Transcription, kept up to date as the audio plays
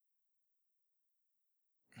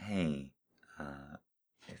Hey,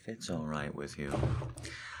 if it's alright with you,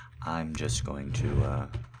 I'm just going to,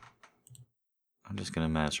 I'm just gonna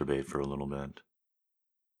masturbate for a little bit.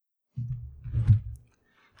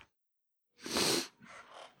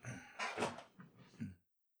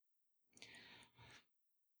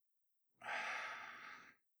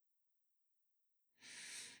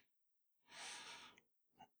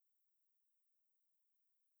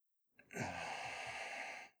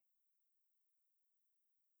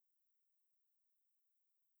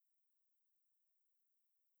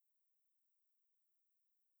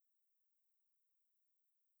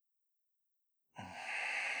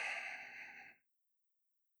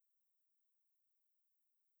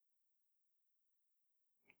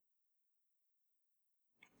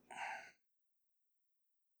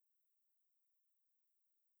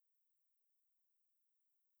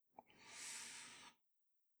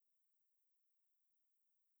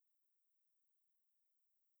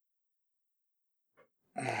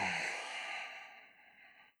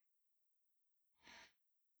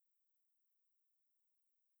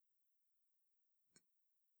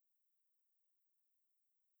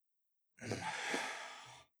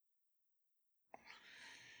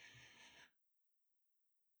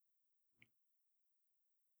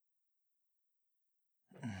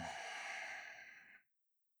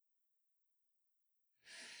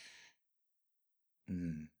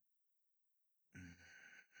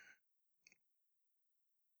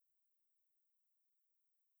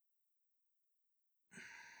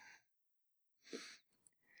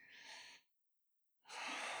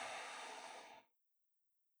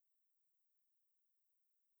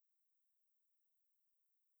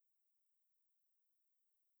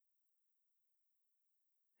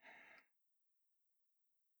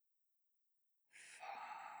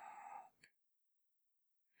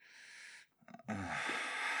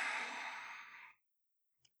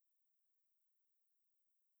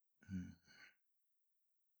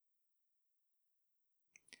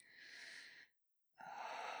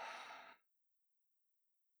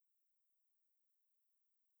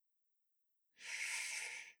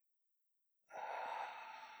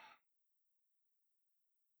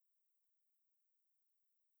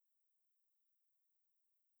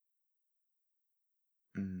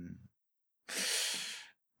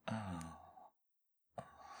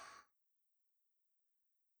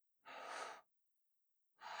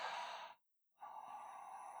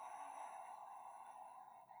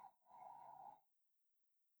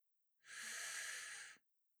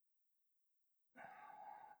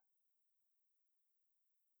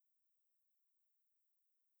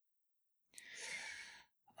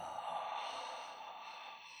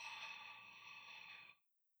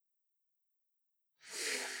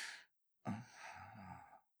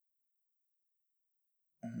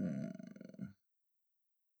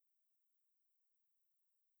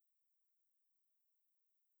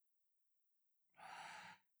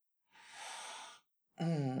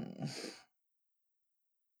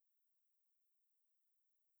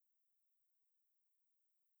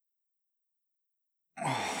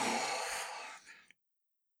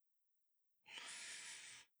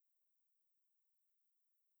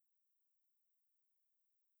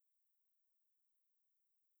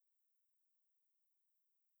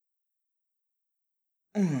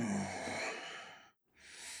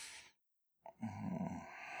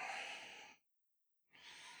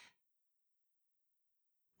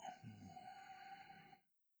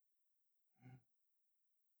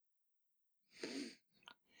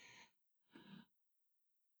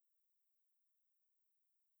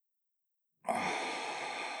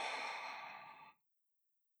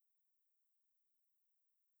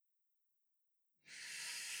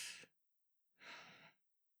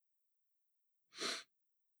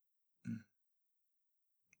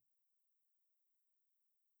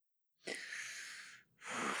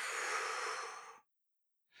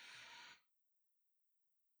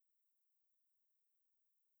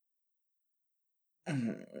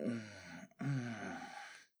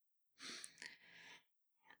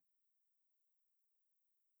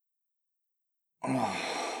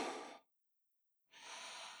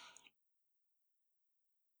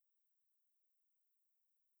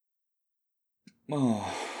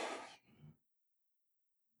 Oh.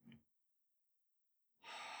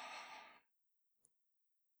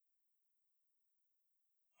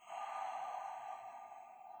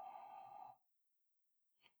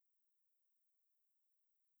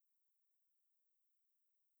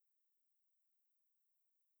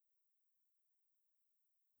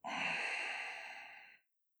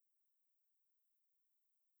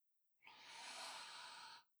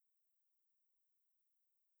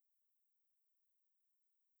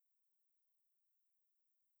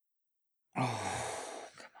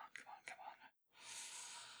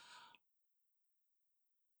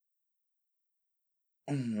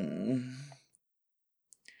 Mm.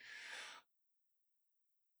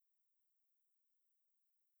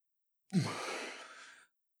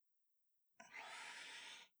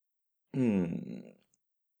 Mm.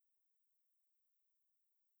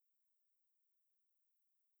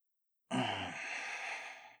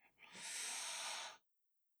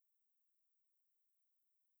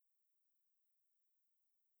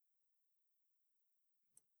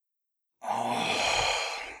 Oh.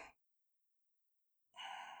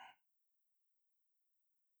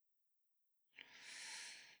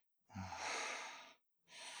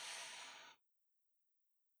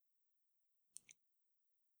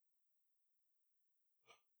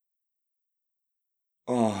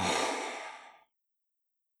 Oh.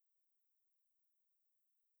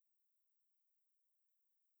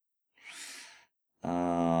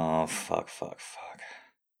 Oh, fuck, fuck, fuck.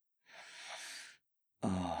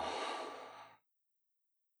 Oh.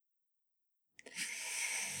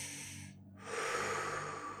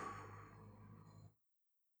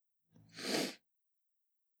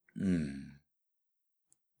 Mm.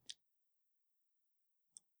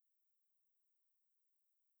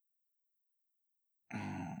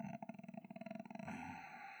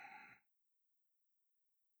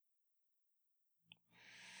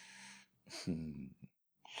 Hmm.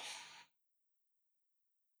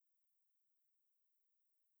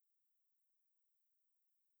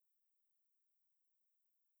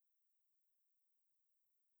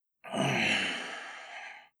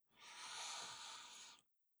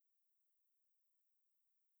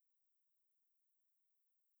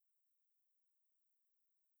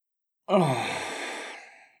 Oh.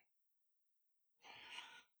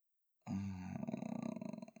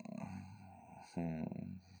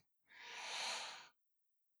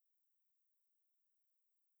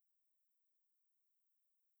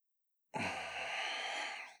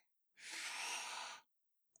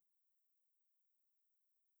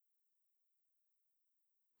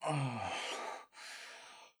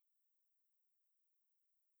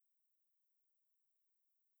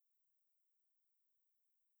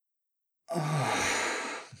 Oh.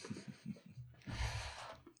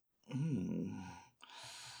 Mm.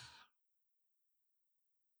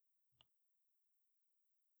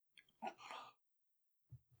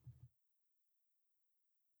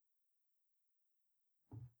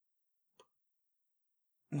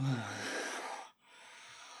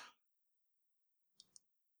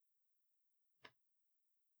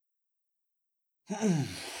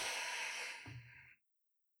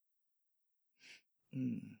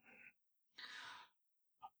 Mm.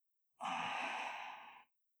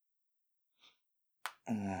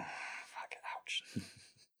 Oh, fuck, ouch.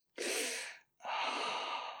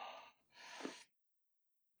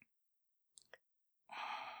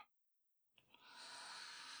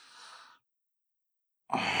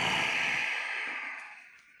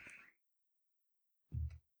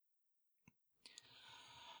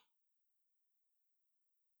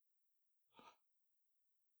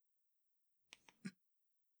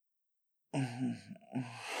 Mm.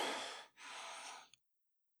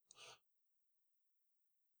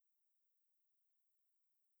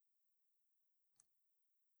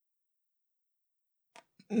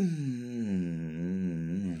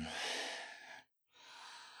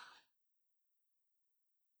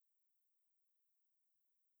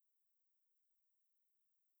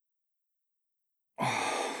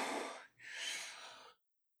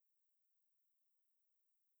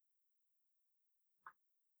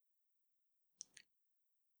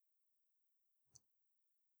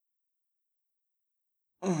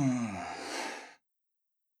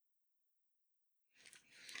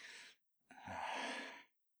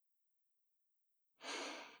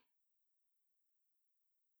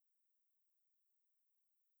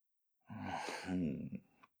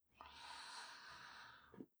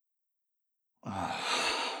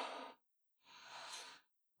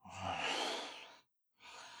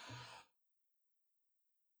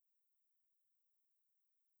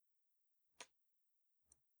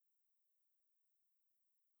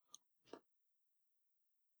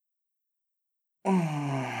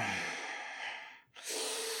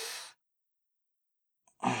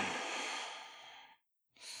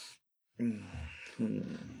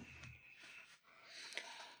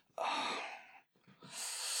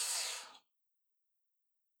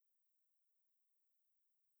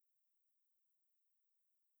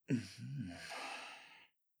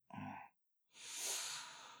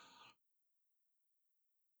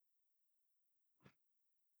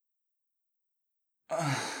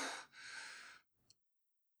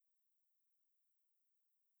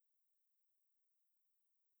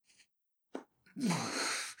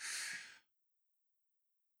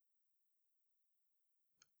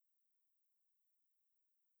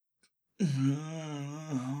 Mm.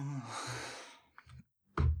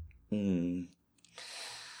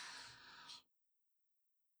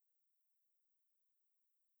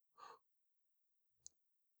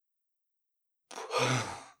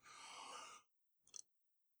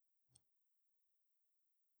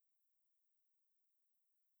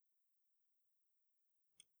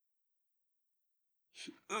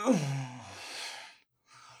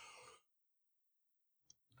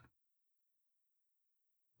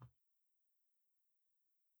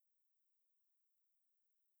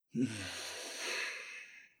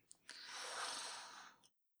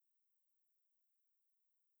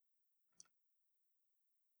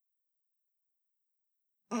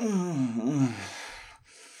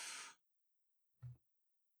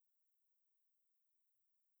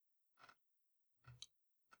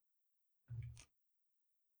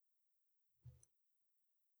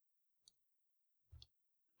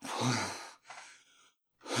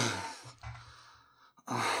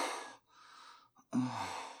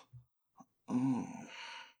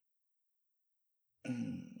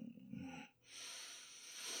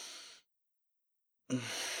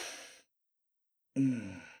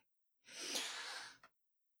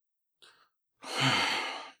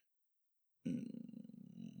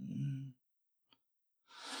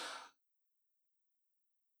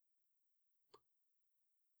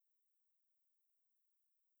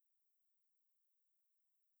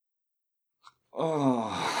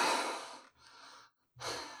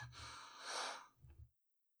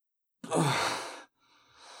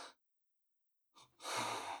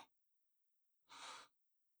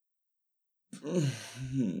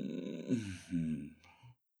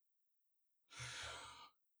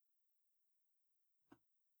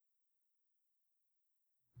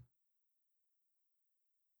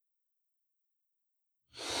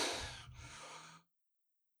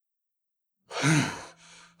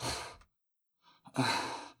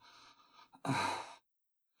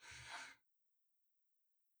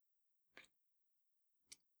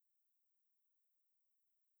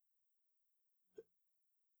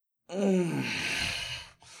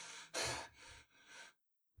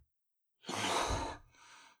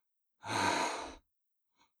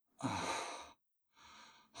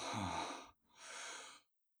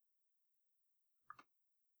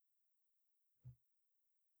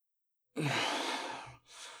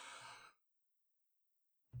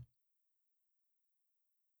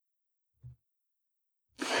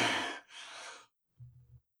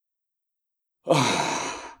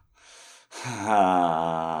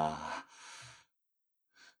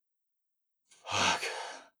 Fuck.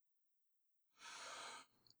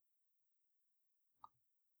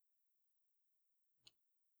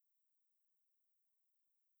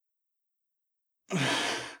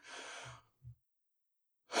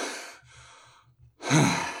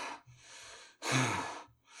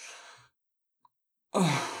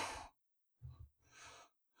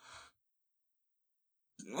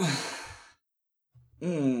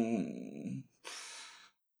 Mm.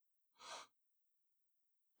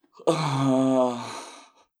 Oh.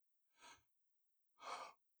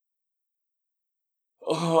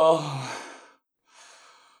 Oh.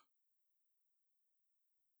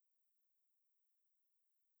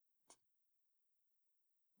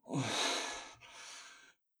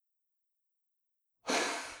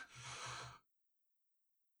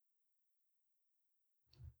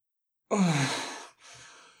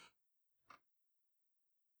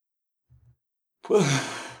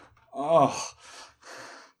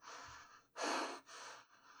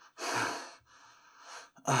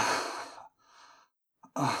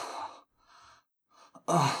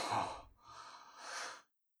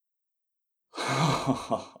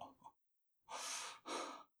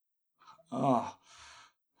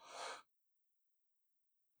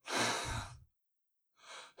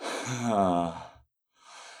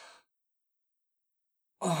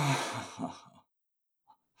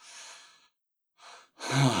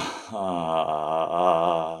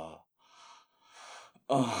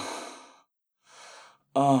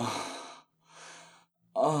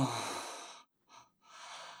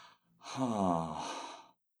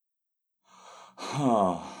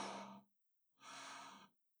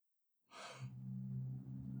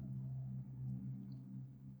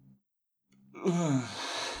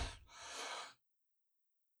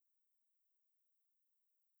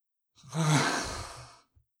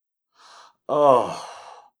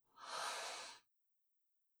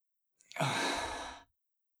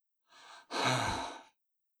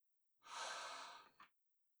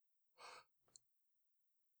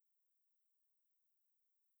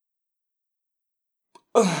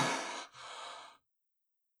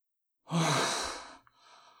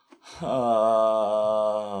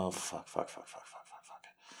 Oh, fuck.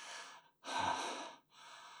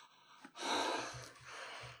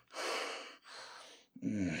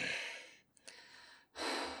 Mm.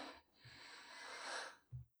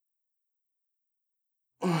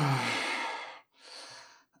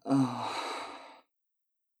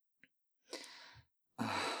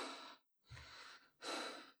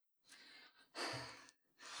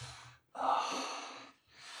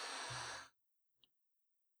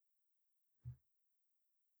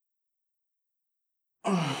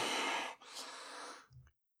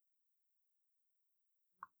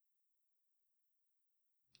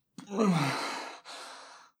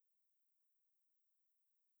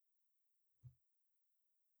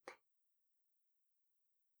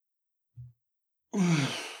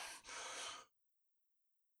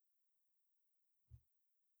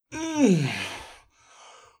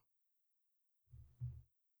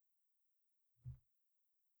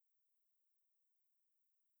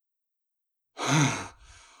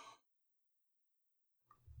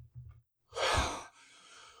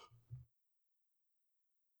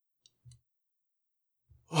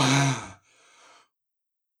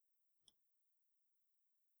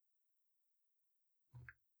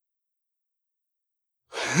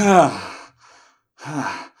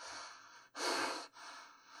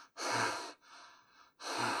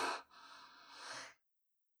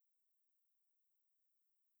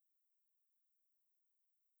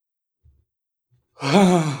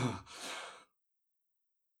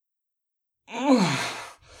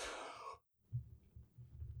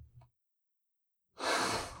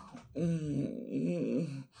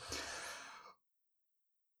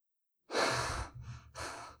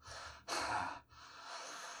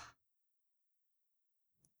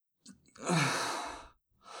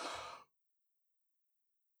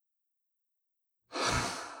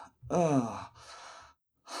 Oh.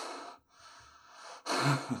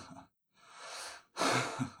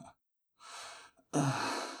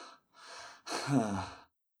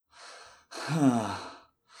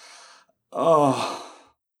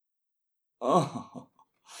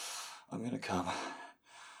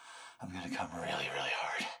 I'm gonna come really, really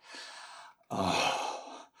hard.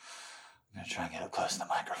 Oh, I'm gonna try and get up close to the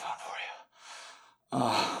microphone for you.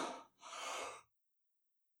 Oh.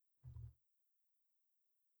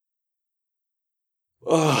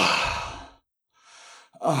 Oh.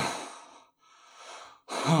 Oh.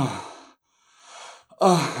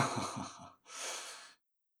 Oh.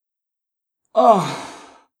 Oh.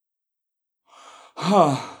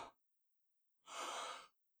 Oh.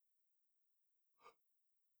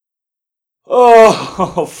 Oh.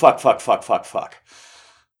 Oh, fuck.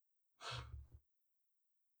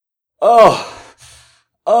 Oh.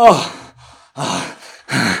 Oh.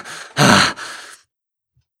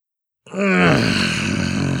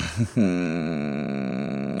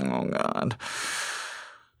 Oh, God.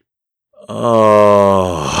 Oh.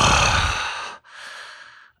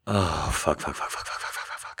 Oh, fuck.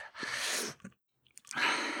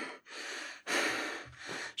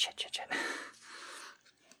 Shit.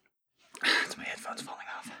 It's my headphones falling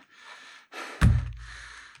off.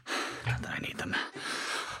 Not that I need them.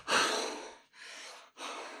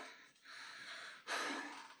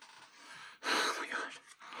 Oh my God.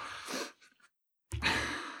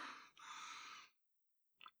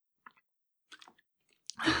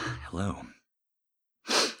 Hello.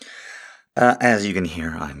 As you can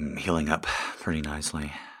hear, I'm healing up pretty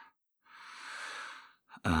nicely.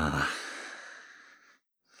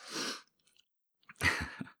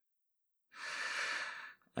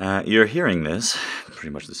 You're hearing this,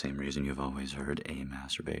 pretty much the same reason you've always heard a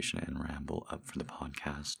masturbation and ramble up for the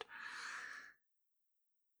podcast.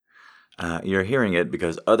 You're hearing it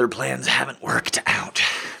because other plans haven't worked out.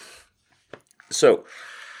 So,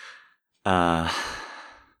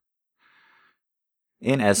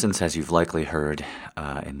 in essence, as you've likely heard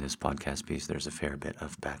in this podcast piece, there's a fair bit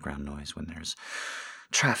of background noise when there's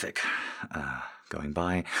traffic going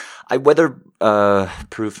by. I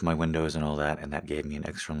weather-proofed my windows and all that, and that gave me an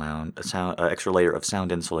extra layer of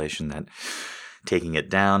sound insulation that, taking it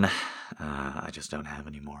down, I just don't have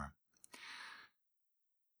anymore.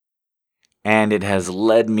 And it has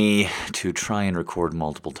led me to try and record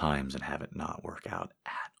multiple times and have it not work out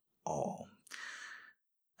at all.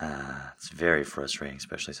 It's very frustrating,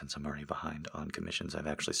 especially since I'm already behind on commissions. I've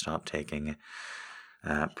actually stopped taking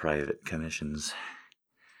private commissions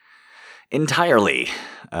entirely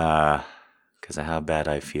because of how bad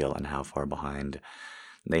I feel and how far behind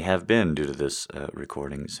they have been due to this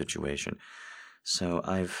recording situation. So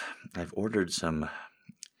I've ordered some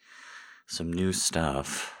new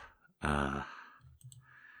stuff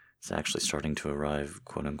It's actually starting to arrive,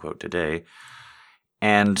 quote unquote, today.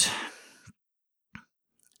 And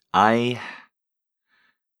I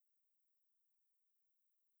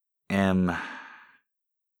am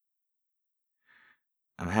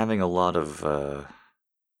I'm having a lot of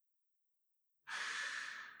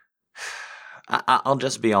I'll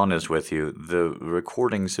just be honest with you. The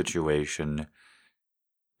recording situation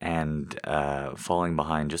and falling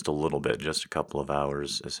behind just a little bit, just a couple of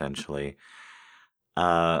hours, essentially.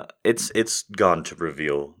 It's gone to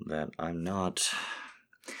reveal that I'm not.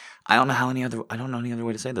 I don't know any other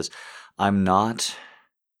way to say this. I'm not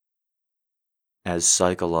as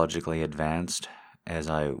psychologically advanced as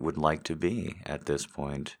I would like to be at this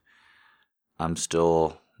point. I'm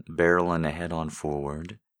still barreling ahead on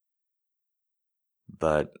forward,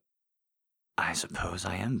 but I suppose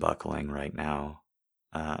I am buckling right now,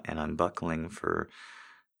 and I'm buckling for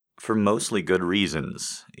mostly good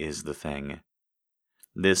reasons. Is the thing.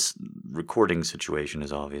 This recording situation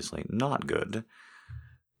is obviously not good,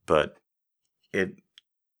 but it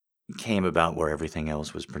came about where everything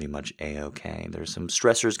else was pretty much A-okay. There's some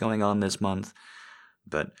stressors going on this month,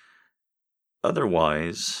 but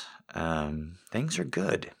otherwise, things are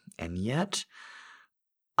good. And yet,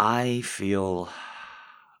 I feel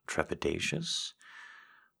trepidatious,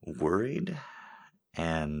 worried,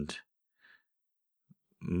 and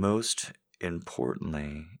most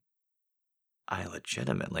importantly,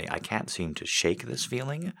 I can't seem to shake this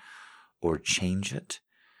feeling or change it,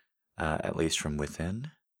 at least from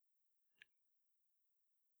within.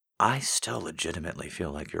 I still legitimately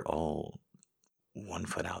feel like you're all 1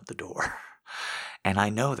 foot out the door. And I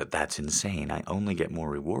know that that's insane. I only get more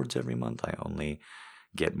rewards every month. I only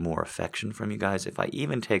get more affection from you guys. If I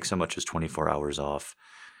even take so much as 24 hours off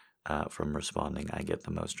from responding, I get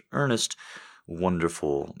the most earnest,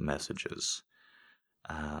 wonderful messages.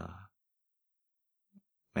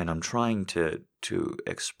 And I'm trying to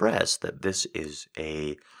express that this is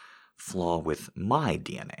a flaw with my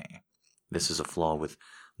DNA. This is a flaw with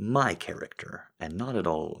my character, and not at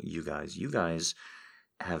all you guys. You guys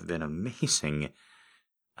have been amazing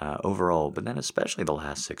overall, but then especially the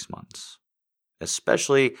last 6 months.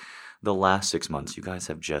 Especially the last 6 months, you guys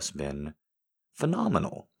have just been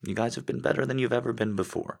phenomenal. You guys have been better than you've ever been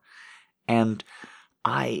before. And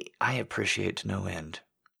I appreciate to no end.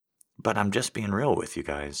 But I'm just being real with you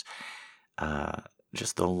guys.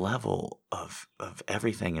 Just the level of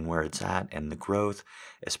everything and where it's at and the growth,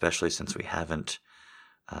 especially since we haven't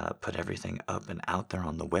put everything up and out there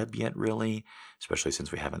on the web yet, really, especially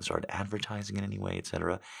since we haven't started advertising in any way,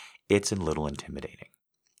 etc. It's a little intimidating.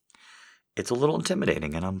 It's a little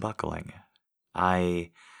intimidating, and I'm buckling.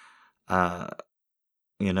 Be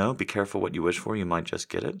careful what you wish for. You might just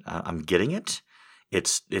get it. I'm getting it.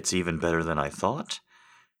 It's even better than I thought.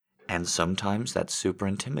 And sometimes that's super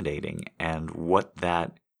intimidating. And what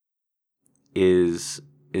that is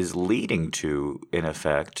leading to, in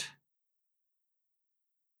effect,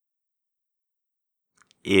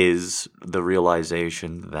 is the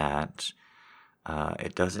realization that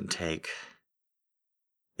it doesn't take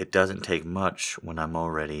much when I'm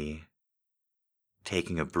already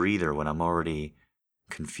taking a breather, when I'm already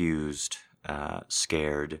confused,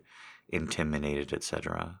 scared, intimidated,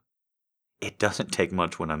 etc. It doesn't take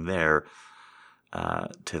much when I'm there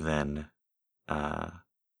to then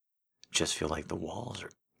just feel like the walls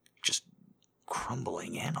are just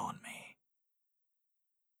crumbling in on me.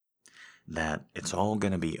 That it's all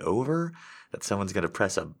going to be over, that someone's going to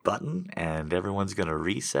press a button and everyone's going to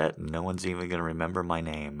reset and no one's even going to remember my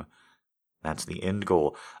name. That's the end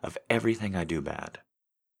goal of everything I do bad.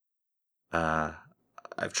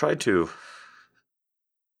 I've tried to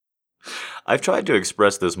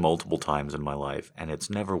express this multiple times in my life, and it's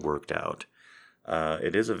never worked out.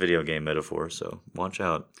 It is a video game metaphor, so watch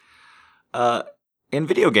out. In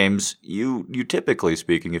video games, you typically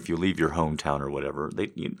speaking, if you leave your hometown or whatever,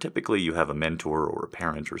 typically you have a mentor or a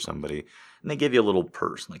parent or somebody, and they give you a little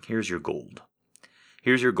purse, like, here's your gold.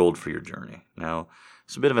 Here's your gold for your journey. Now,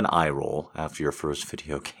 it's a bit of an eye roll after your first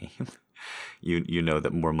video game. You know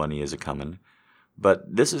that more money is a-coming.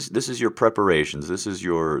 But this is your preparations. This is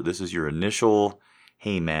your initial,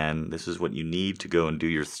 hey man, this is what you need to go and do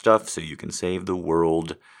your stuff so you can save the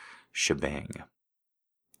world shebang.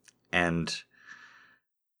 And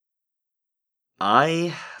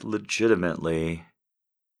I legitimately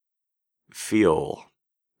feel,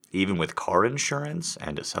 even with car insurance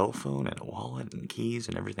and a cell phone and a wallet and keys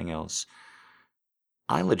and everything else,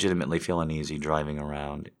 I legitimately feel uneasy driving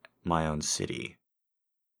around my own city,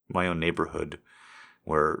 my own neighborhood,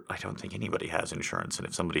 where I don't think anybody has insurance, and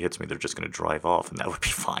if somebody hits me, they're just going to drive off, and that would be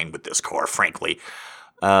fine with this car, frankly.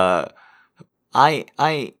 I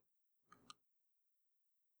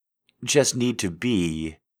just need to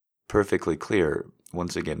be perfectly clear.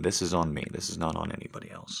 Once again, this is on me. This is not on anybody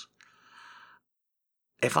else.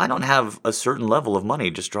 If I don't have a certain level of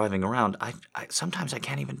money just driving around, sometimes I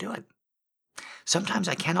can't even do it. Sometimes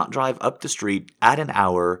I cannot drive up the street at an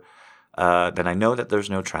hour that I know that there's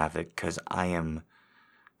no traffic because I am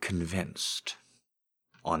convinced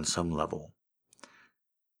on some level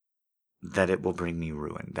that it will bring me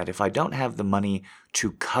ruin. That if I don't have the money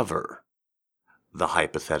to cover the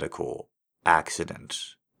hypothetical accident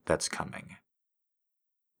that's coming,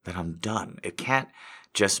 that I'm done. It can't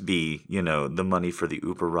just be, the money for the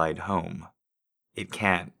Uber ride home. It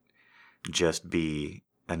can't just be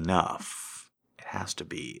enough. It has to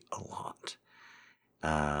be a lot.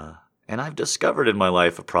 And I've discovered in my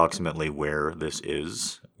life approximately where this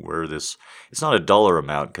is. It's not a dollar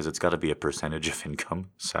amount because it's got to be a percentage of income,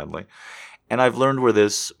 sadly. And I've learned where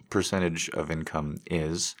this percentage of income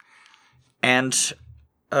is. And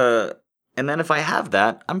then if I have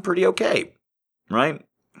that, I'm pretty okay, right?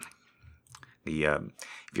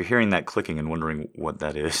 If you're hearing that clicking and wondering what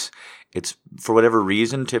that is, it's for whatever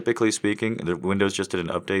reason. Typically speaking, the Windows just did an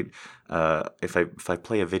update. If I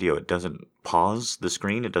play a video, it doesn't pause the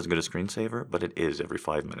screen. It doesn't go to screensaver, but it is every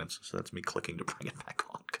 5 minutes. So that's me clicking to bring it back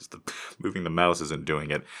on because moving the mouse isn't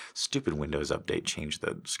doing it. Stupid Windows update changed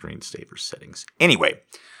the screensaver settings. Anyway,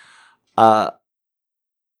 I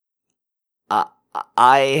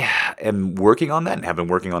am working on that and have been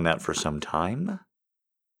working on that for some time.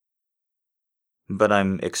 But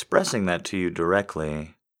I'm expressing that to you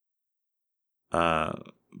directly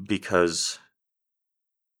because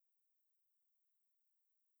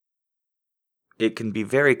it can be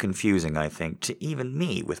very confusing, I think, to even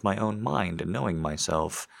me with my own mind and knowing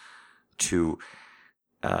myself to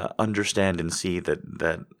understand and see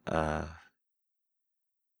that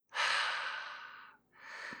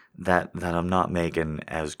I'm not making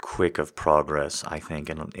as quick of progress, I think,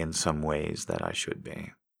 in some ways that I should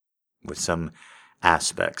be. With some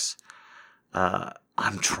aspects.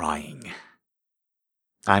 I'm trying.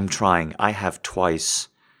 I have twice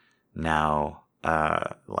now,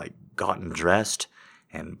 gotten dressed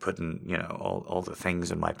and putting, all the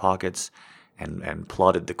things in my pockets and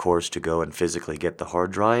plotted the course to go and physically get the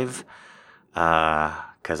hard drive.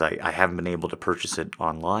 Because I haven't been able to purchase it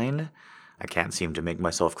online. I can't seem to make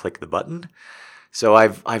myself click the button. So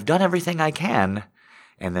I've done everything I can,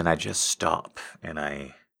 and then I just stop and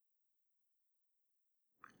I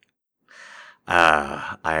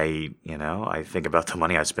think about the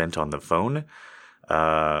money I spent on the phone,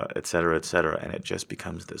 et cetera, and it just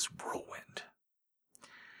becomes this whirlwind.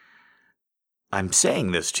 I'm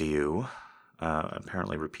saying this to you,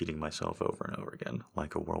 apparently repeating myself over and over again,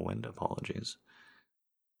 like a whirlwind. Apologies.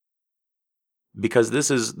 Because this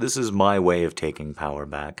is my way of taking power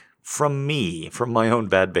back from me, from my own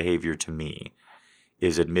bad behavior to me,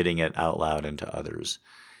 is admitting it out loud and to others.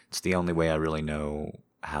 It's the only way I really know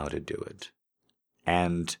how to do it.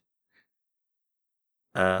 And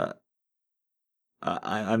I'm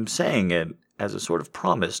saying it as a sort of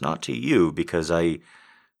promise, not to you, because I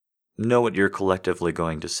know what you're collectively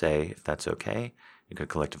going to say, if that's okay. You could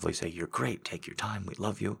collectively say, you're great, take your time, we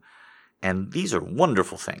love you. And these are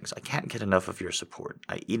wonderful things. I can't get enough of your support.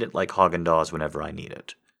 I eat it like Haagen-Dazs whenever I need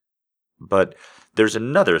it. But there's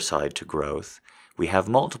another side to growth. We have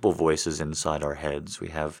multiple voices inside our heads. We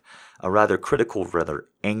have a rather critical, rather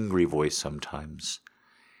angry voice sometimes.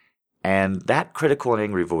 And that critical and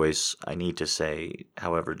angry voice, I need to say,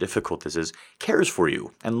 however difficult this is, cares for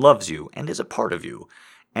you and loves you and is a part of you.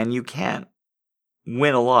 And you can't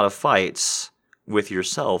win a lot of fights with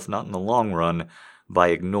yourself, not in the long run, by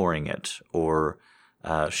ignoring it or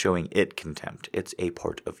showing it contempt. It's a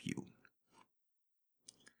part of you.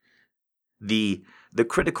 The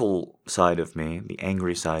critical side of me, the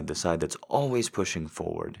angry side, the side that's always pushing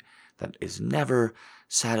forward, that is never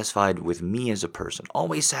satisfied with me as a person,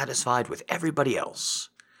 always satisfied with everybody else,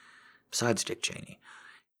 besides Dick Cheney,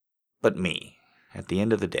 but me, at the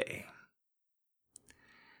end of the day.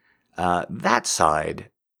 That side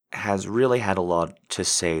has really had a lot to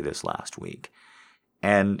say this last week.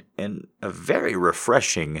 And in a very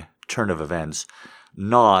refreshing turn of events,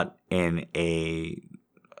 not in a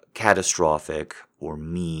catastrophic or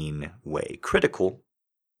mean way.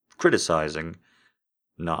 Criticizing,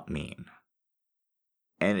 not mean.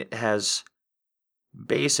 And it has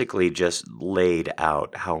basically just laid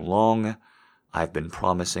out how long I've been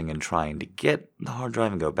promising and trying to get the hard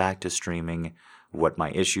drive and go back to streaming, what my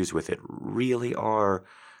issues with it really are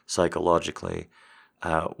psychologically,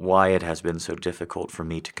 why it has been so difficult for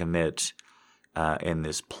me to commit in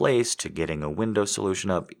this place to getting a Windows solution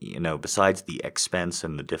up, besides the expense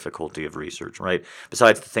and the difficulty of research, right?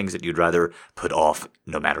 Besides the things that you'd rather put off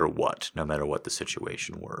no matter what the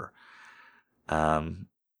situation were.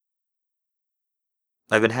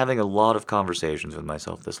 I've been having a lot of conversations with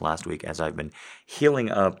myself this last week as I've been healing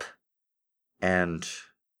up and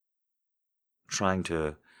trying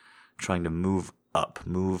to move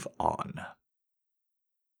on.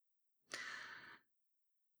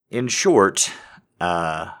 In short,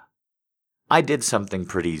 I did something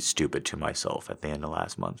pretty stupid to myself at the end of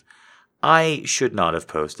last month. I should not have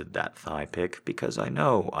posted that thigh pic because I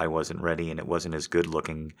know I wasn't ready and it wasn't as good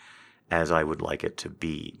looking as I would like it to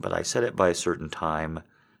be, but I set it by a certain time,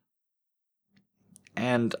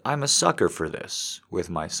 and I'm a sucker for this with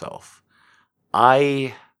myself.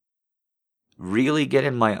 I really get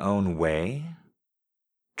in my own way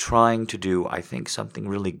trying to do, I think, something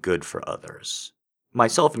really good for others.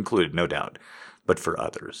 Myself included, no doubt, but for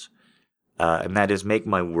others. And that is make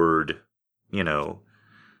my word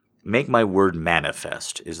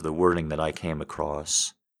manifest is the wording that I came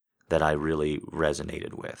across that I really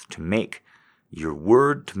resonated with. To make your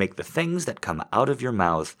word, to make the things that come out of your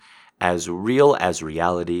mouth as real as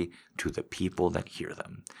reality to the people that hear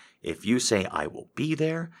them. If you say, I will be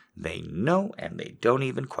there, they know and they don't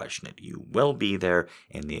even question it. You will be there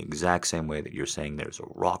in the exact same way that you're saying there's a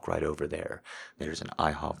rock right over there, there's an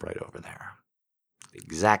IHOP right over there. The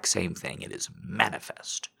exact same thing. It is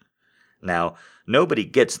manifest. Now, nobody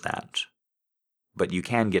gets that, but you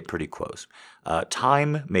can get pretty close.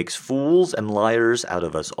 Time makes fools and liars out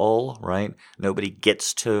of us all, right? Nobody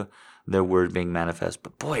gets to their word being manifest,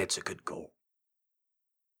 but boy, it's a good goal.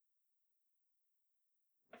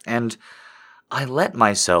 And I let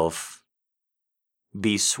myself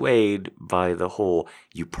be swayed by the whole,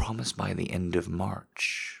 you promise by the end of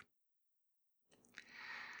March.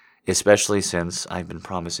 Especially since I've been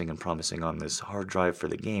promising on this hard drive for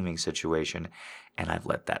the gaming situation, and I've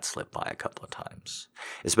let that slip by a couple of times.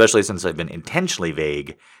 Especially since I've been intentionally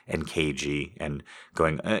vague and cagey and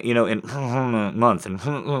going, in a month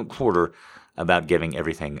and quarter about giving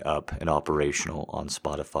everything up and operational on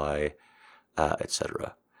Spotify,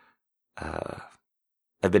 etc.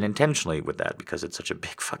 I've been intentionally with that because it's such a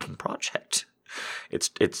big fucking project. It's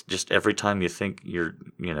just every time you think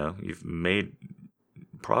you've made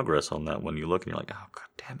progress on that one, you look and you're like, oh god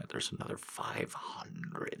damn it, there's another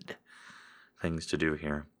 500 things to do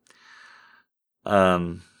here.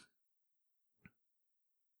 So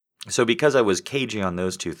because I was cagey on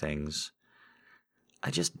those two things,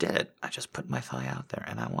 I just did it. I just put my thigh out there,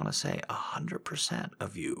 and I want to say 100%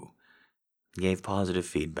 of you gave positive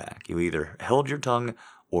feedback. You either held your tongue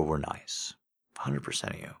or were nice.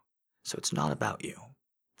 100% of you. So it's not about you.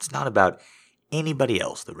 It's not about anybody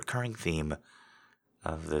else. The recurring theme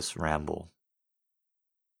of this ramble.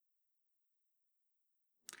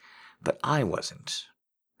 But I wasn't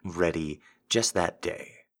ready just that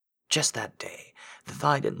day. Just that day. The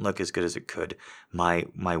thigh didn't look as good as it could. My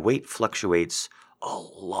weight fluctuates a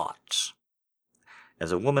lot.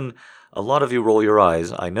 As a woman, a lot of you roll your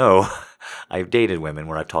eyes. I know. I've dated women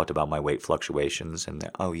where I've talked about my weight fluctuations and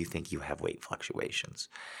oh, you think you have weight fluctuations.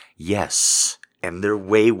 Yes, and they're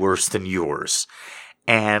way worse than yours.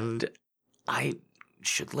 And I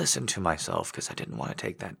should listen to myself because I didn't want to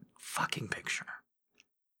take that fucking picture.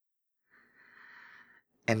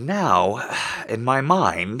 And now, in my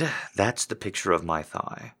mind, that's the picture of my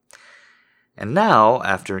thigh. And now,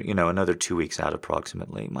 after, another 2 weeks out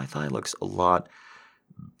approximately, my thigh looks a lot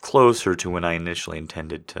closer to when I initially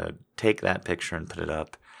intended to take that picture and put it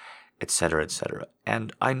up, etc., etc.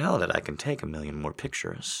 And I know that I can take 1 million more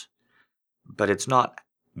pictures, but it's not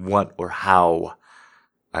what or how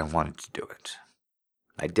I wanted to do it.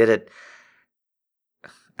 I did it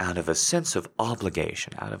out of a sense of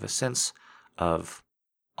obligation, out of a sense of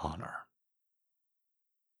honor.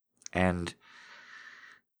 And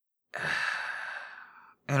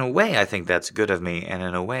in a way, I think that's good of me, and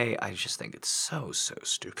in a way, I just think it's so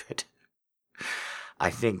stupid. I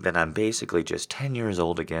think that I'm basically just 10 years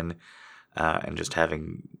old again, and just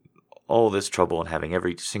having all this trouble and having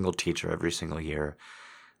every single teacher every single year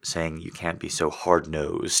saying you can't be so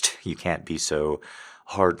hard-nosed, you can't be so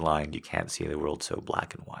hard-lined, you can't see the world so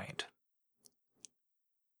black and white.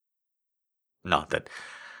 Not that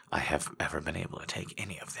I have ever been able to take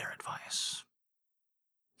any of their advice.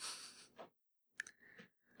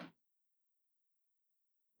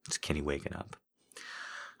 It's Kenny waking up.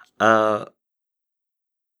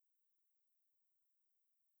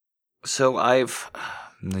 So I've,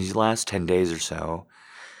 in these last 10 days or so,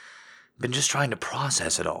 been just trying to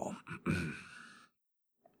process it all.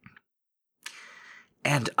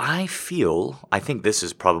 And I think this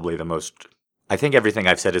is probably I think everything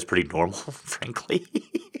I've said is pretty normal, frankly.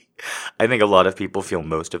 I think a lot of people feel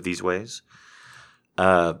most of these ways.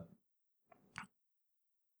 But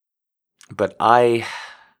I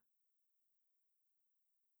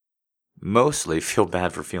mostly feel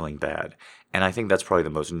bad for feeling bad. And I think that's probably the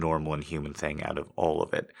most normal and human thing out of all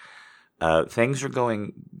of it. Things are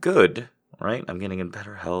going good, right? I'm getting in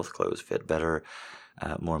better health, clothes fit better,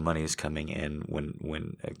 more money is coming in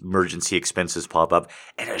when emergency expenses pop up.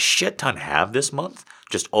 And a shit ton have this month.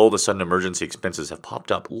 Just all of a sudden emergency expenses have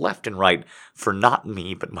popped up left and right for not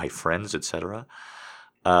me, but my friends, etc.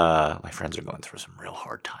 My friends are going through some real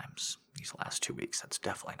hard times these last 2 weeks. That's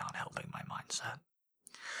definitely not helping my mindset.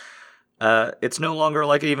 It's no longer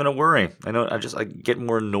like even a worry. I get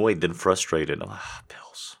more annoyed than frustrated.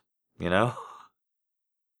 Bills, you know?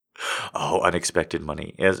 Oh, unexpected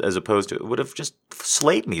money. As opposed to, it would have just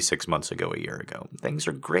slayed me 6 months ago, a year ago. Things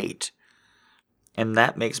are great. And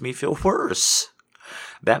that makes me feel worse.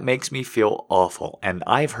 That makes me feel awful. And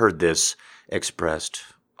I've heard this expressed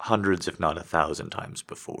hundreds, if not 1,000 times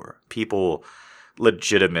before. People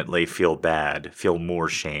legitimately feel bad, feel more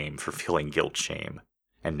shame for feeling guilt, shame,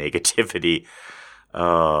 and negativity.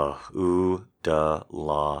 Ooh da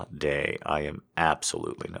la day. I am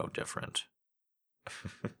absolutely no different.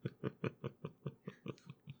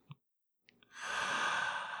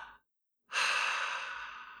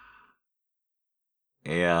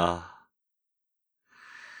 Yeah.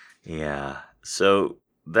 Yeah. So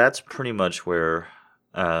that's pretty much where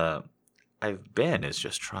I've been, is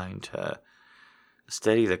just trying to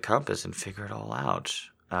steady the compass and figure it all out.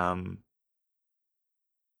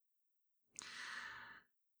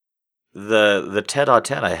 The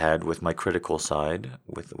tete-a-tete I had with my critical side,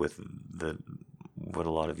 with the what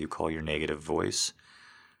a lot of you call your negative voice,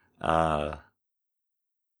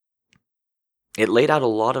 it laid out a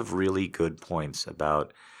lot of really good points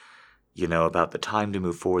about the time to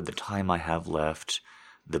move forward, the time I have left,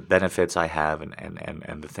 the benefits I have, and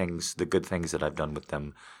the good things that I've done with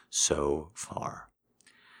them so far.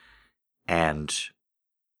 And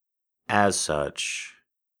as such,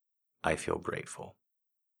 I feel grateful.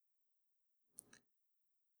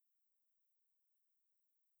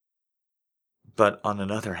 But on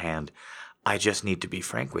another hand, I just need to be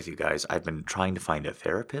frank with you guys. I've been trying to find a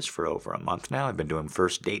therapist for over a month now. I've been doing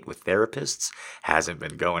first date with therapists. Hasn't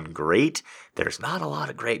been going great. There's not a lot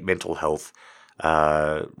of great mental health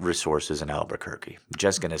resources in Albuquerque.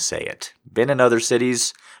 Just going to say it. Been in other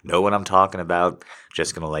cities. Know what I'm talking about.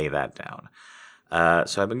 Just going to lay that down.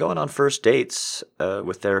 So I've been going on first dates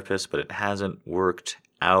with therapists, but it hasn't worked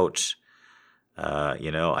out.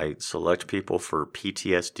 I select people for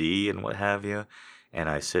PTSD and what have you, and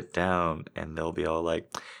I sit down and they'll be all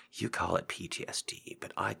like, you call it PTSD,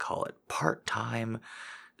 but I call it part-time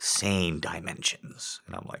sane dimensions.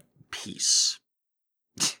 And I'm like, peace.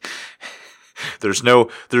 There's no,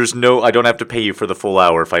 I don't have to pay you for the full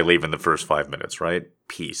hour if I leave in the first 5 minutes, right?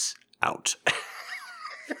 Peace out.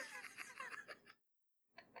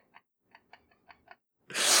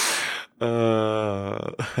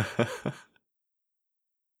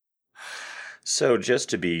 So just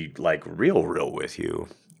to be like real with you,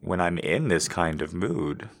 when I'm in this kind of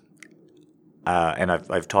mood, and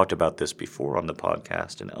I've talked about this before on the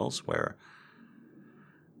podcast and elsewhere,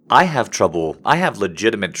 I have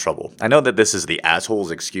legitimate trouble. I know that this is the asshole's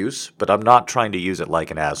excuse, but I'm not trying to use it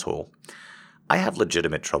like an asshole. I have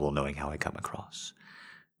legitimate trouble knowing how I come across.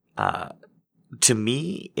 To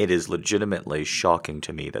me, it is legitimately shocking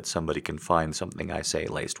to me that somebody can find something I say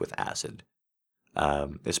laced with acid.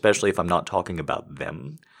 Especially if I'm not talking about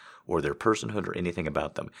them or their personhood or anything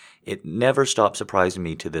about them. It never stops surprising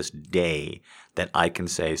me to this day that I can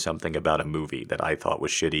say something about a movie that I thought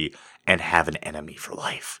was shitty and have an enemy for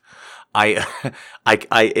life.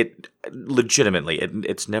 It legitimately,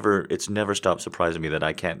 it's never stopped surprising me that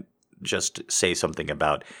I can't just say something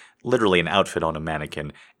about literally an outfit on a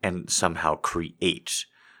mannequin and somehow create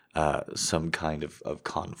some kind of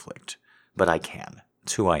conflict. But I can.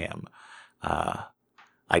 It's who I am.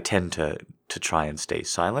 I tend to try and stay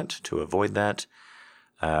silent to avoid that.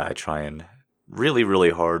 I try and really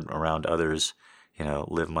hard around others,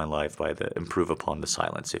 live my life by the improve upon the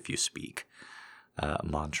silence if you speak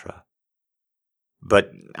mantra.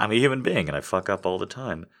 But I'm a human being and I fuck up all the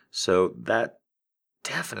time. So that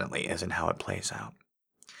definitely isn't how it plays out.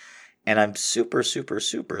 And I'm super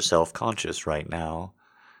self-conscious right now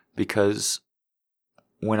because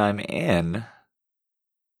when I'm in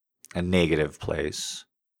a negative place,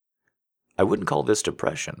 I wouldn't call this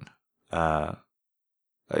depression. I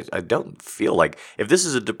I don't feel like, if this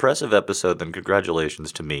is a depressive episode, then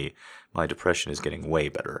congratulations to me. My depression is getting way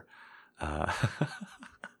better. Uh,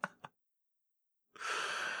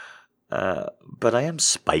 but I am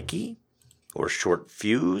spiky, or short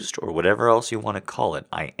fused, or whatever else you want to call it.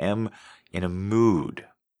 I am in a mood.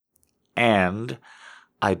 And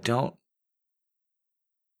I don't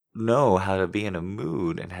know how to be in a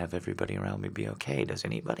mood and have everybody around me be okay. Does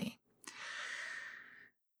anybody?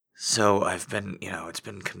 So I've been, it's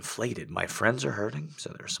been conflated. My friends are hurting,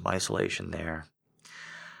 so there's some isolation there.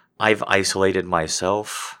 I've isolated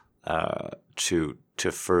myself to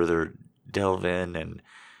further delve in and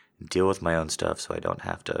deal with my own stuff, so I don't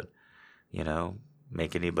have to,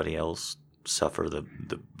 make anybody else suffer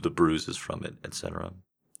the bruises from it, etc.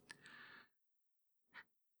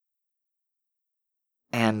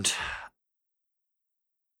 And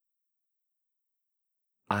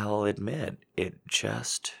I'll admit,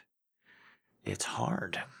 it's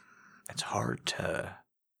hard. It's hard to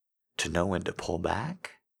know when to pull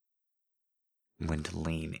back, when to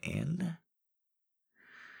lean in,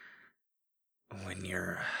 when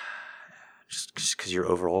you're just because you're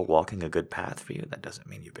overall walking a good path for you, that doesn't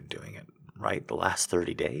mean you've been doing it right the last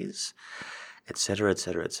 30 days, etc.,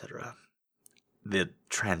 etc., etc. The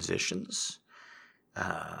transitions,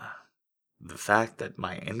 the fact that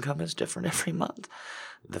my income is different every month,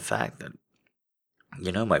 the fact that,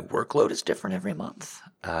 my workload is different every month,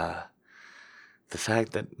 the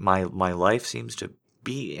fact that my life seems to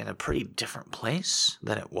be in a pretty different place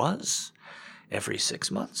than it was every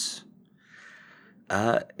 6 months.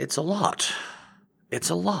 It's a lot. It's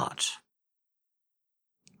a lot.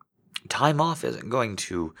 Time off isn't going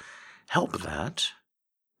to help that.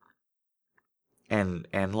 And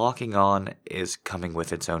locking on is coming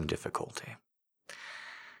with its own difficulty.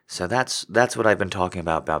 So that's what I've been talking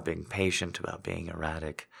about being patient, about being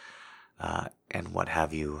erratic, and what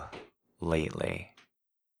have you lately.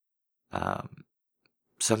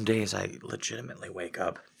 Some days I legitimately wake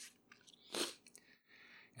up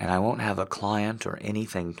and I won't have a client or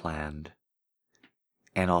anything planned,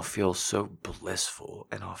 and I'll feel so blissful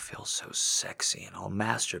and I'll feel so sexy, and I'll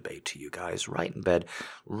masturbate to you guys right in bed,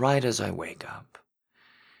 right as I wake up.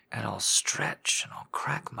 And I'll stretch and I'll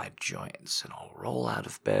crack my joints and I'll roll out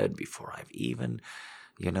of bed before I've even,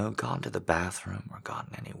 gone to the bathroom or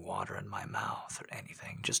gotten any water in my mouth or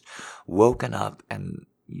anything. Just woken up, and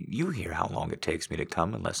you hear how long it takes me to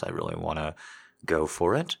come unless I really want to go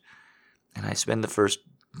for it. And I spend the first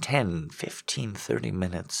 10, 15, 30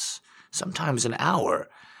 minutes, sometimes an hour,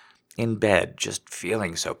 in bed just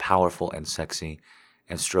feeling so powerful and sexy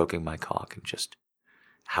and stroking my cock and just,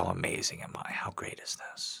 how amazing am I? How great is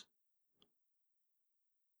this?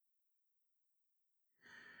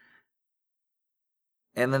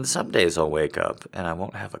 And then some days I'll wake up and I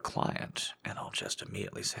won't have a client, and I'll just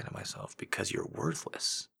immediately say to myself, because you're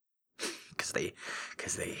worthless. Because they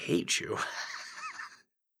hate you.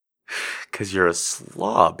 Because you're a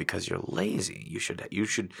slob, because you're lazy. You should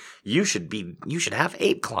have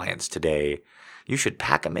 8 clients today. You should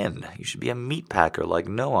pack them in. You should be a meat packer like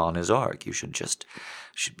Noah on his ark. You should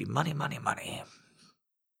be money, money, money.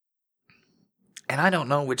 And I don't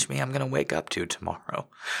know which me I'm going to wake up to tomorrow.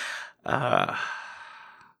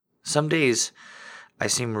 Some days I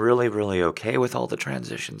seem really, really okay with all the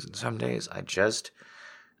transitions, and some days I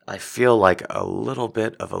feel like a little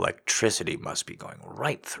bit of electricity must be going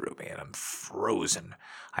right through me, and I'm frozen.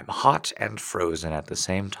 I'm hot and frozen at the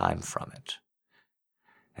same time from it.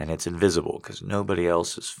 And it's invisible because nobody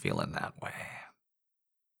else is feeling that way.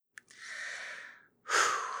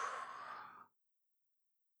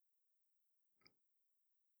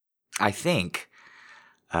 I think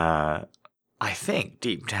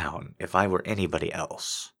deep down, if I were anybody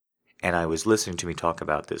else, and I was listening to me talk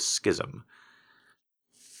about this schism,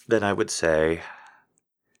 then I would say,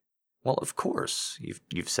 well, of course,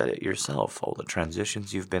 you've said it yourself, all the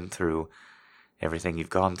transitions you've been through, everything you've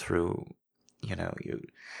gone through,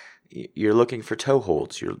 you're looking for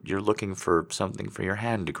toeholds, you're looking for something for your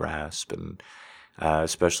hand to grasp, and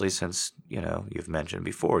especially since, you've mentioned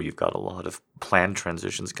before, you've got a lot of planned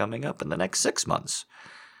transitions coming up in the next 6 months.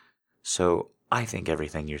 So I think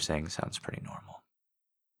everything you're saying sounds pretty normal.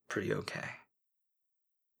 Pretty okay.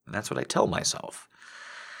 And that's what I tell myself.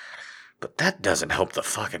 But that doesn't help the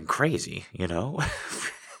fucking crazy,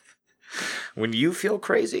 When you feel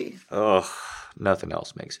crazy, nothing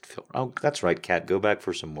else makes it feel... Oh, that's right, cat. Go back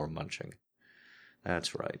for some more munching.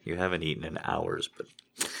 That's right. You haven't eaten in hours, but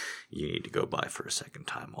you need to go by for a second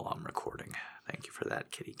time while I'm recording. Thank you for that,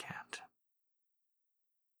 kitty cat.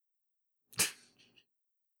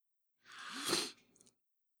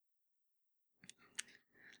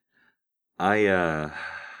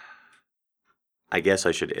 I guess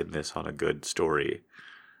I should end this on a good story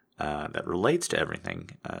that relates to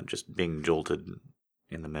everything. Just being jolted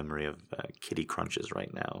in the memory of kitty crunches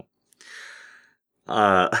right now.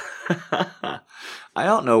 I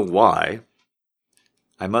don't know why.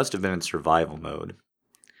 I must have been in survival mode.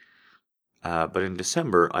 But in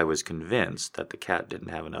December, I was convinced that the cat didn't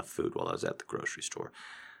have enough food while I was at the grocery store.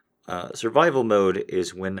 Survival mode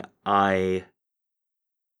is when I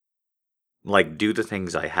do the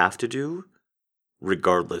things I have to do,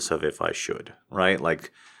 regardless of if I should, right?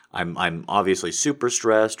 Like I'm obviously super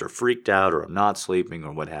stressed or freaked out or I'm not sleeping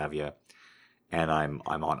or what have you, and I'm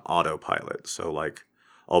on autopilot. So like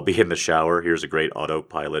I'll be in the shower. Here's a great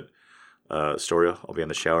autopilot story. I'll be in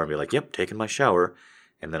the shower and be like, "Yep, taking my shower,"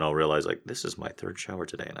 and then I'll realize like this is my third shower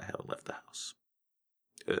today and I haven't left the house.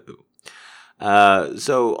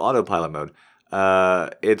 So autopilot mode.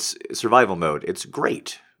 It's survival mode. It's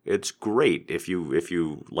great. It's great if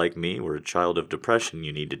you like me were a child of depression.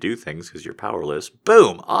 You need to do things because you're powerless.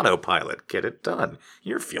 Boom, autopilot, get it done.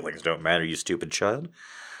 Your feelings don't matter, you stupid child.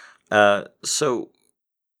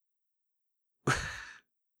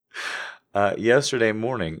 Yesterday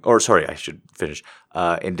morning, or sorry, I should finish.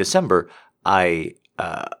 In December, I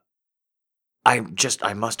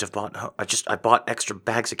must have bought. I bought extra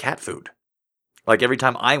bags of cat food. Like every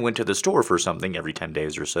time I went to the store for something, every 10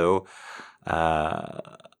 days or so,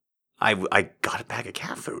 I got a bag of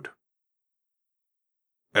cat food.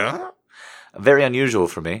 Very unusual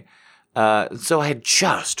for me. So I had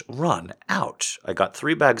just run out. I got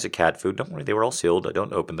 3 bags of cat food. Don't worry, they were all sealed. I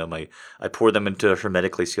don't open them. I pour them into a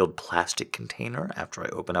hermetically sealed plastic container after I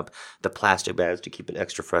open up the plastic bags to keep it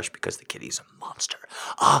extra fresh because the kitty's a monster.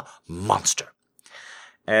 A monster.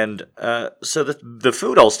 And so the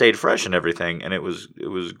food all stayed fresh and everything, and it was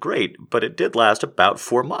great. But it did last about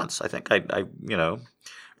 4 months. I think I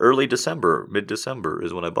early December, mid-December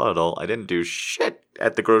is when I bought it all. I didn't do shit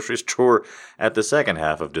at the grocery store at the second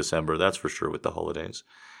half of December, that's for sure, with the holidays.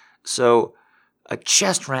 So I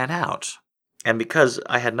just ran out. And because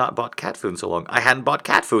I had not bought cat food in so long, I hadn't bought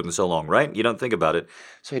cat food in so long, right? You don't think about it.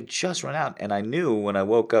 So I had just run out, and I knew when I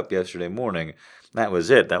woke up yesterday morning, that was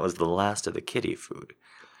it. That was the last of the kitty food.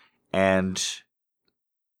 And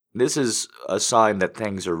this is a sign that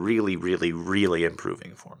things are really, really, really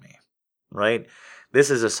improving for me, right? This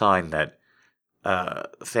is a sign that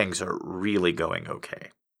things are really going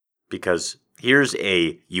okay. Because here's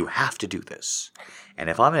you have to do this. And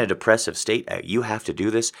if I'm in a depressive state, you have to do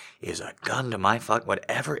this is a gun to my fuck,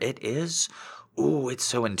 whatever it is. Ooh, it's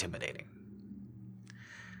so intimidating.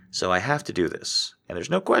 So I have to do this. And there's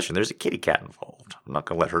no question, there's a kitty cat involved. I'm not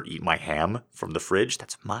going to let her eat my ham from the fridge.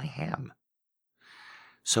 That's my ham.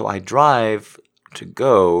 So I drive to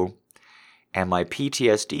go, and my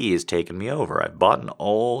PTSD has taken me over. I've bought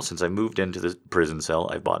since I moved into the prison cell,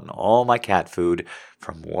 I've bought all my cat food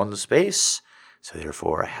from one space, so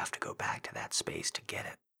therefore I have to go back to that space to get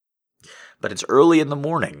it. But it's early in the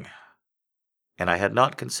morning, and I had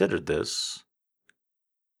not considered this,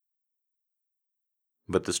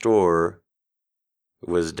 but the store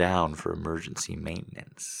was down for emergency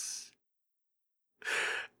maintenance.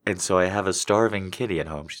 And so I have a starving kitty at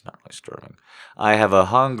home. She's not really starving. I have a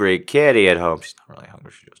hungry kitty at home. She's not really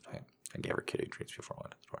hungry. She just, I gave her kitty treats before I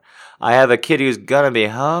went to the store. I have a kitty who's gonna be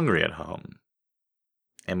hungry at home.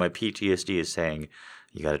 And my PTSD is saying,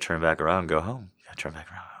 you gotta turn back around and go home. You gotta turn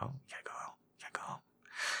back around and go home. You gotta go home. You gotta go home.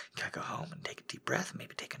 You gotta go home and take a deep breath and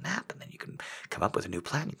maybe take a nap. And then you can come up with a new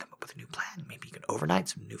plan. You come up with a new plan. Maybe you can overnight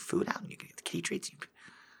some new food out and you can get the kitty treats.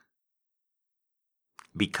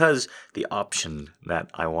 Because the option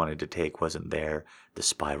that I wanted to take wasn't there, the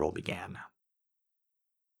spiral began.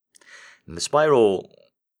 And the spiral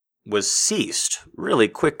was ceased really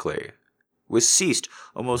quickly. Was ceased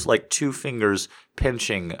almost like 2 fingers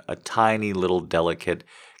pinching a tiny little delicate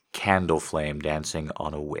candle flame dancing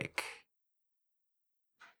on a wick.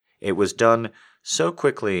 It was done so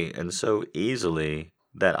quickly and so easily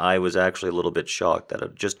that I was actually a little bit shocked that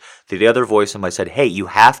the other voice in my head, hey, you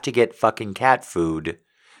have to get fucking cat food.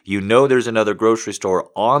 You know there's another grocery store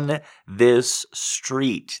on this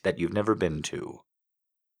street that you've never been to.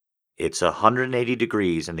 It's 180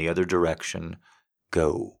 degrees in the other direction.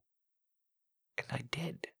 Go. And I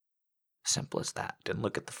did. Simple as that. Didn't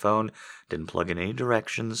look at the phone. Didn't plug in any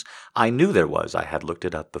directions. I knew there was. I had looked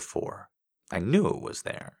it up before. I knew it was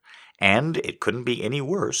there. And it couldn't be any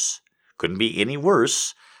worse. Couldn't be any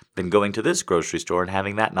worse than going to this grocery store and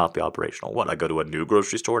having that not be operational. What, I go to a new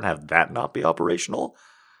grocery store and have that not be operational?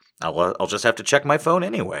 I'll just have to check my phone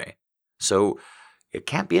anyway. So it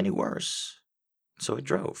can't be any worse. So I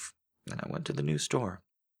drove, and I went to the new store.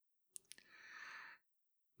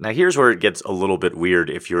 Now, here's where it gets a little bit weird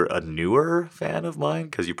if you're a newer fan of mine,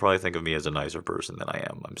 because you probably think of me as a nicer person than I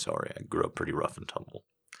am. I'm sorry. I grew up pretty rough and tumble.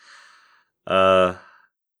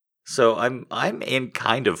 So I'm in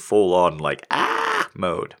kind of full on like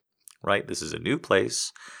mode, right? This is a new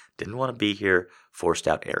place. Didn't want to be here. Forced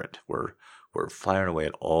out errand. We're firing away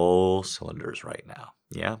at all cylinders right now.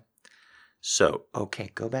 Yeah. So okay,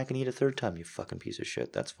 go back and eat a third time, you fucking piece of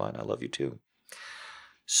shit. That's fine. I love you too.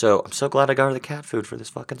 So I'm so glad I got her the cat food for this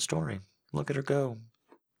fucking story. Look at her go.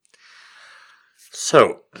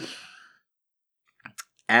 So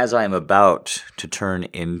as I'm about to turn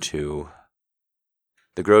into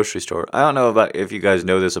the grocery store, I don't know about if you guys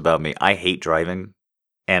know this about me. I hate driving.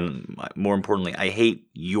 And more importantly, I hate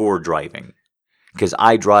your driving. Because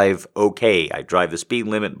I drive okay. I drive the speed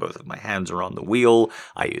limit. Both of my hands are on the wheel.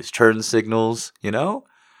 I use turn signals, you know?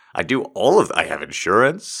 I do all of that. I have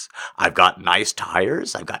insurance. I've got nice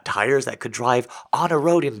tires. I've got tires that could drive on a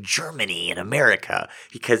road in Germany, in America.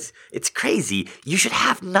 Because it's crazy. You should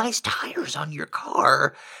have nice tires on your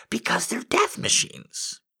car because they're death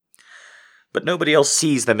machines. But nobody else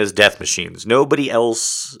sees them as death machines. Nobody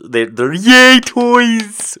else, they're yay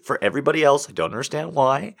toys. For everybody else, I don't understand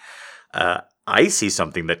why. I see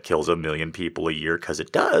something that kills 1 million people a year because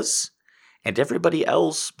it does. And everybody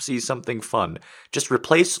else sees something fun. Just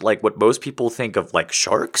replace like what most people think of like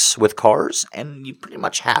sharks with cars, and you pretty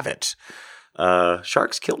much have it.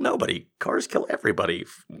 Sharks kill nobody. Cars kill everybody.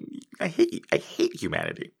 I hate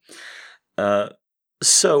humanity.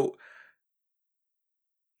 So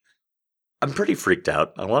I'm pretty freaked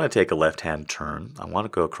out. I want to take a left-hand turn. I want to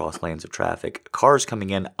go across lanes of traffic. Cars coming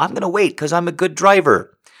in. I'm going to wait because I'm a good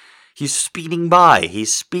driver. He's speeding by.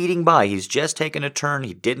 He's just taken a turn.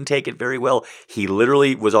 He didn't take it very well. He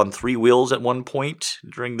literally was on 3 wheels at one point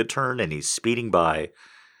during the turn, and he's speeding by.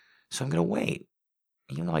 So I'm going to wait.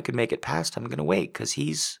 Even though I could make it past him, I'm going to wait because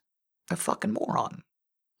he's a fucking moron.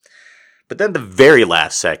 But then the very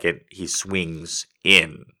last second, he swings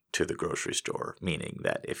in to the grocery store, meaning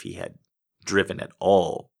that if he had driven at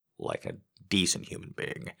all like a decent human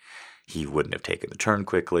being, he wouldn't have taken the turn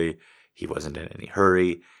quickly. He wasn't in any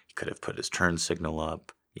hurry. He could have put his turn signal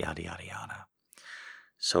up, yada, yada, yada.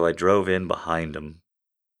 So I drove in behind him,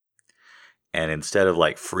 and instead of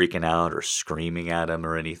like freaking out or screaming at him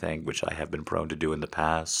or anything, which I have been prone to do in the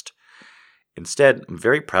past, instead, I'm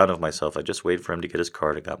very proud of myself. I just waited for him to get his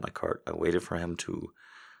cart. I got my cart. I waited for him to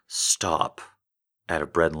stop at a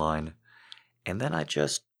bread line, and then I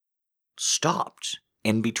just stopped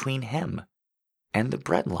in between him and the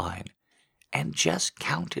bread line and just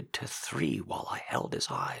counted to 3 while I held his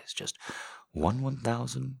eyes. Just 1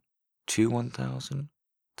 1,000, 2 1,000,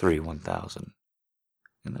 3 1,000.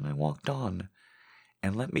 And then I walked on.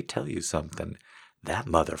 And let me tell you something. That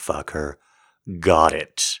motherfucker got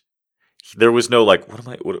it. There was no like,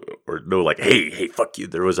 or no like, hey, fuck you.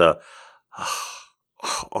 There was a,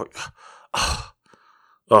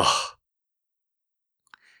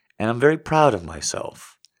 And I'm very proud of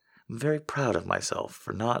myself. I'm very proud of myself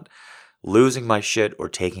for not losing my shit or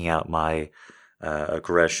taking out my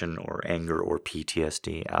aggression or anger or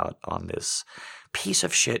PTSD out on this piece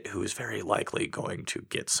of shit who is very likely going to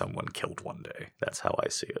get someone killed one day. That's how I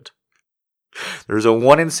see it. There's a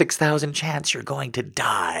 1 in 6,000 chance you're going to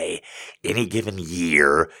die any given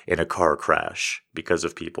year in a car crash because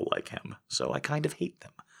of people like him. So I kind of hate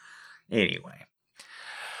them. Anyway,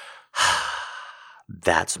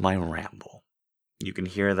 that's my ramble. You can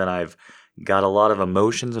hear that I've got a lot of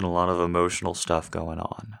emotions and a lot of emotional stuff going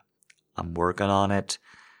on. I'm working on it.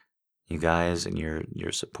 You guys and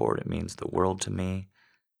your support, it means the world to me.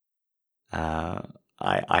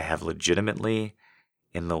 I have legitimately,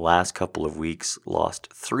 in the last couple of weeks,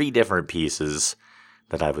 lost 3 different pieces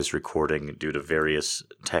that I was recording due to various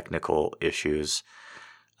technical issues,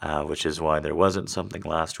 which is why there wasn't something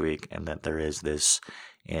last week, and that there is this,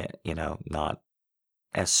 not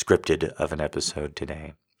as scripted of an episode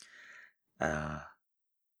today.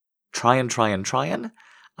 Trying.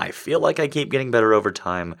 I feel like I keep getting better over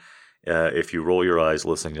time. If you roll your eyes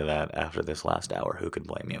listening to that after this last hour, who could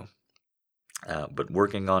blame you? But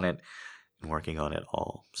working on it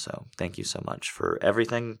all. So thank you so much for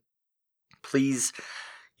everything. Please,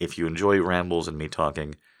 if you enjoy rambles and me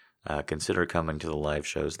talking, consider coming to the live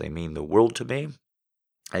shows. They mean the world to me.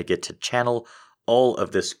 I get to channel all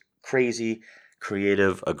of this crazy,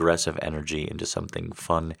 creative, aggressive energy into something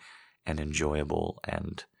fun and enjoyable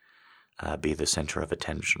and be the center of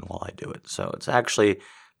attention while I do it. So it's actually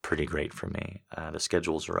pretty great for me. The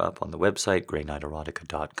schedules are up on the website,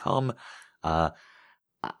 greyknighterotica.com.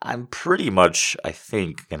 I'm pretty much, I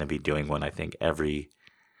think, going to be doing one, every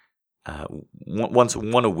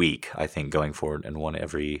one a week, I think, going forward, and one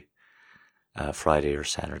every Friday or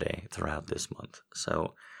Saturday throughout this month.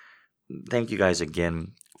 So thank you guys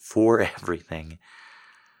again for everything.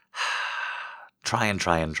 Trying.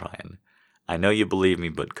 I know you believe me,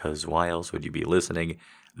 but because why else would you be listening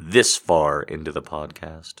this far into the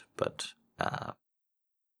podcast? But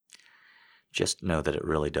just know that it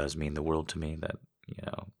really does mean the world to me that,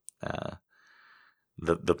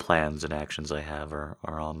 the plans and actions I have are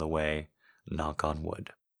on the way. Knock on wood.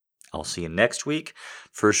 I'll see you next week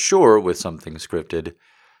for sure with something scripted.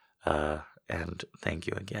 And thank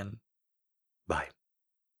you again. Bye.